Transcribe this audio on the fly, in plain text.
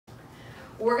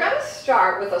We're going to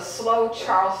start with a slow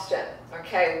Charleston,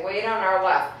 okay, weight on our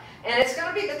left. And it's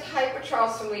going to be the type of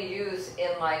Charleston we use in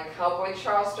like cowboy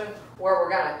Charleston, where we're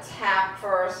going to tap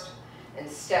first and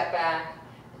step back,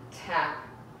 and tap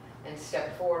and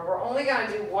step forward. We're only going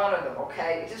to do one of them,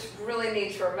 okay? You just really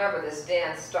need to remember this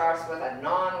dance starts with a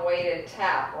non-weighted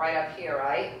tap right up here,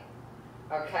 right?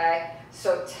 Okay?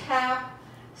 So tap,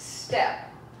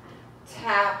 step,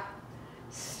 tap,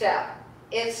 step.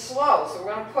 It's slow, so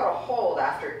we're going to put a hold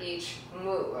after each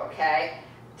move, okay?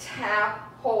 Tap,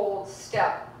 hold,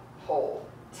 step, hold.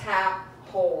 Tap,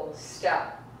 hold,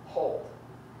 step, hold.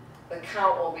 The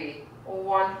count will be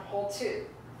 1, hold 2,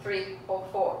 3,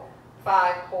 hold 4,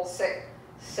 5, hold 6,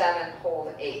 7,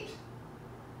 hold 8.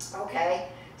 Okay,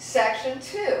 section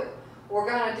 2. We're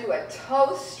going to do a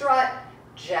toe strut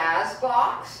jazz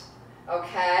box,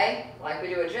 okay? Like we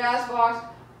do a jazz box,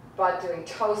 but doing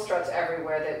toe struts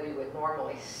everywhere that we would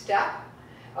normally step.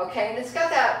 Okay, and it's got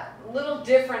that little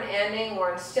different ending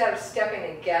where instead of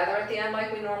stepping together at the end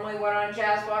like we normally would on a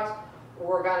jazz box,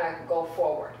 we're going to go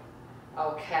forward.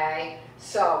 Okay,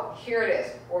 so here it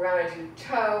is. We're going to do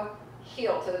toe,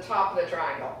 heel to the top of the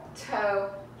triangle. Toe,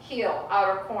 heel,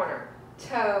 outer corner.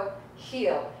 Toe,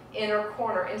 heel, inner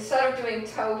corner. Instead of doing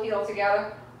toe, heel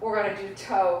together, we're going to do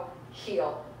toe,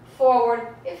 heel, forward.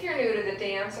 If you're new to the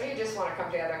dance or you just want to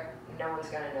come together, no one's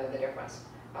going to know the difference.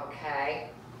 Okay?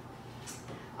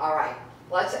 All right,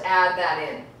 let's add that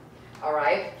in. All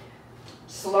right?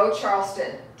 Slow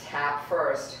Charleston, tap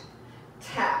first.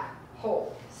 Tap,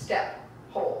 hold, step,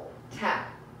 hold, tap,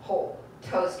 hold.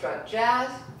 Toe strut jazz.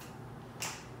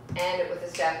 End it with a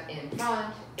step in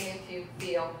front if you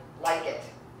feel like it.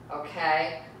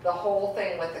 Okay? The whole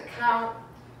thing with the count.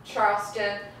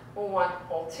 Charleston, 1,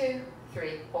 hold 2,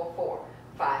 3, hold 4,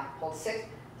 5, hold 6,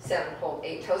 7, hold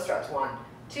 8. Toe struts, 1,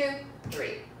 2, 3,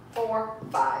 4,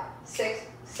 5, 6,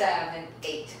 7,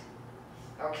 8.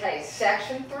 Okay,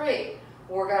 section 3.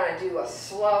 We're going to do a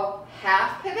slow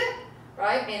half pivot,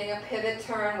 right? Meaning a pivot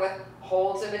turn with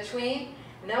holds in between.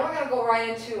 And then we're going to go right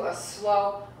into a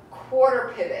slow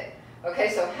quarter pivot. Okay,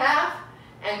 so half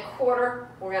and quarter,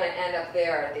 we're going to end up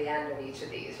there at the end of each of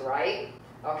these, right?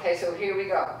 Okay, so here we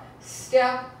go.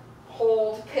 Step,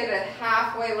 hold, pivot,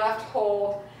 halfway left,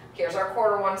 hold. Here's our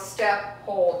quarter one, step,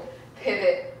 hold,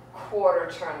 pivot,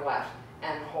 quarter, turn left,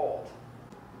 and hold.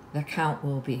 The count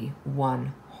will be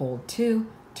 1, hold 2,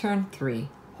 turn 3,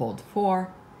 hold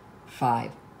 4,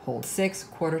 5, hold 6,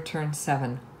 quarter turn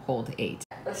 7, hold 8.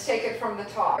 Let's take it from the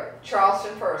top.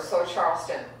 Charleston first, so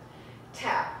Charleston.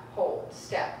 Tap, hold,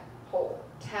 step, hold,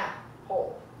 tap,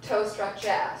 hold. Toe strut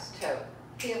jazz, toe,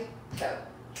 heel, toe,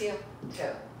 heel,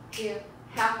 toe, heel.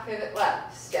 Half pivot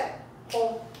left, step,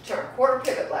 hold, turn. Quarter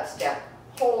pivot left, step,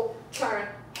 hold, turn,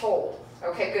 hold.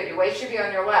 Okay, good. Your weight should be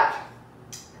on your left.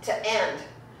 To end,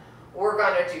 we're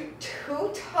going to do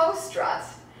 2 toe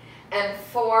struts and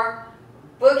 4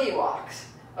 boogie walks.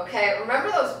 Okay,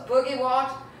 remember those boogie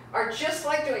walks are just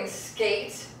like doing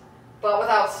skates, but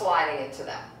without sliding into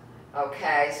them.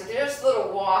 Okay, so they're just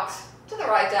little walks to the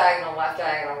right diagonal, left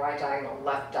diagonal, right diagonal,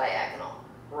 left diagonal.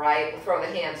 Right? We'll throw the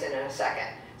hands in a second.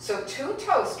 So 2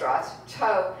 toe struts,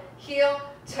 toe, heel,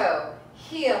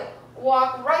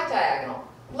 walk right diagonal,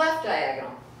 left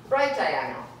diagonal, right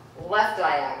diagonal, left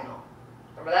diagonal.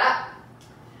 Remember that?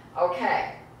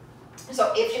 Okay.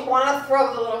 So if you want to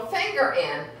throw the little finger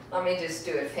in, let me just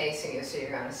do it facing you so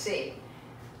you're going to see.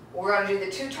 We're going to do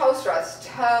the 2 toe struts,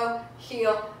 toe,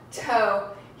 heel,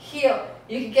 heel.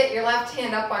 You can get your left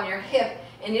hand up on your hip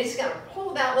and you're just going to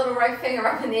pull that little right finger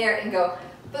up in the air and go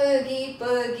boogie,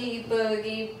 boogie,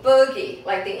 boogie, boogie,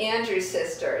 like the Andrews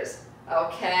sisters,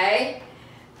 okay?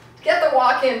 Get the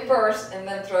walk in first and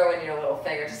then throw in your little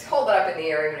finger. Just hold it up in the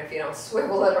air even if you don't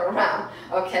swivel it around,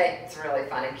 okay? It's really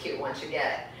fun and cute once you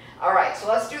get it. All right, so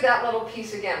let's do that little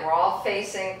piece again. We're all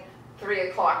facing 3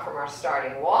 o'clock from our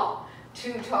starting wall.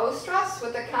 2 toe struts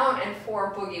with the count and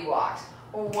 4 boogie walks.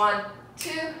 1, 2,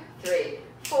 3,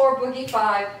 4 boogie,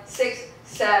 5, 6,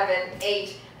 7,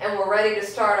 8. And we're ready to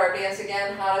start our dance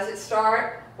again. How does it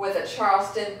start? With a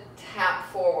Charleston tap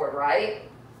forward, right?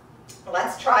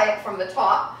 Let's try it from the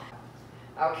top.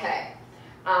 Okay.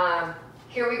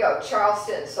 Here we go.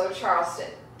 Charleston. So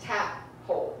Charleston. Tap,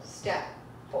 hold, step,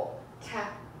 hold,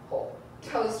 tap, hold.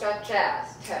 Toe strut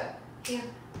jazz. Toe, heel,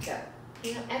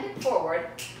 end it forward.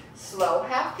 Slow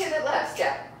half pivot left.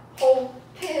 Step, hold,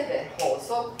 pivot, hold.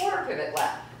 Slow quarter pivot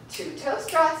left. 2 toe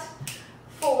struts.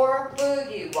 4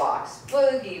 boogie walks,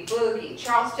 boogie, boogie.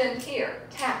 Charleston here,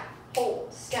 tap,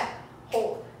 hold, step,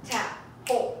 hold, tap,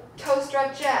 hold. Toe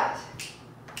strut jazz.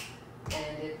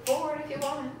 End it forward if you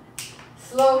want.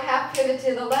 Slow half pivot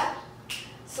to the left,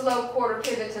 slow quarter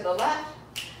pivot to the left.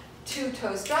 2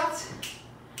 toe struts,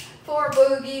 4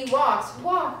 boogie walks,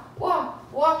 walk,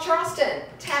 walk, walk Charleston,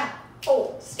 tap,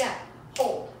 hold, step,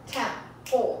 hold, tap,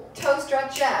 hold, toe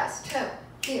strut jazz, toe,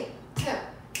 heel,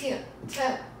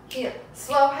 heel,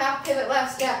 slow half pivot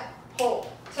left step, hold,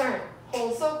 turn,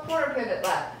 hold, slow quarter pivot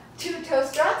left, 2 toe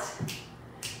struts,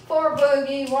 4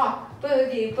 boogie walk,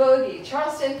 boogie, boogie,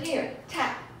 Charleston here,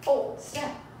 tap, hold,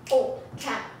 step, hold,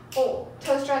 tap, hold,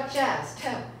 toe strut jazz,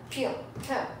 toe, heel,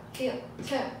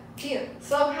 heel,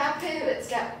 slow half pivot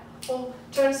step, hold,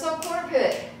 turn, slow quarter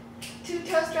pivot, 2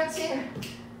 toe struts here,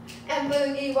 and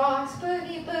boogie walks,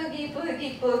 boogie, boogie,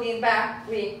 boogie, boogie, back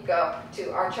we go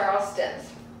to our Charlestons.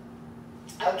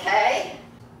 Okay?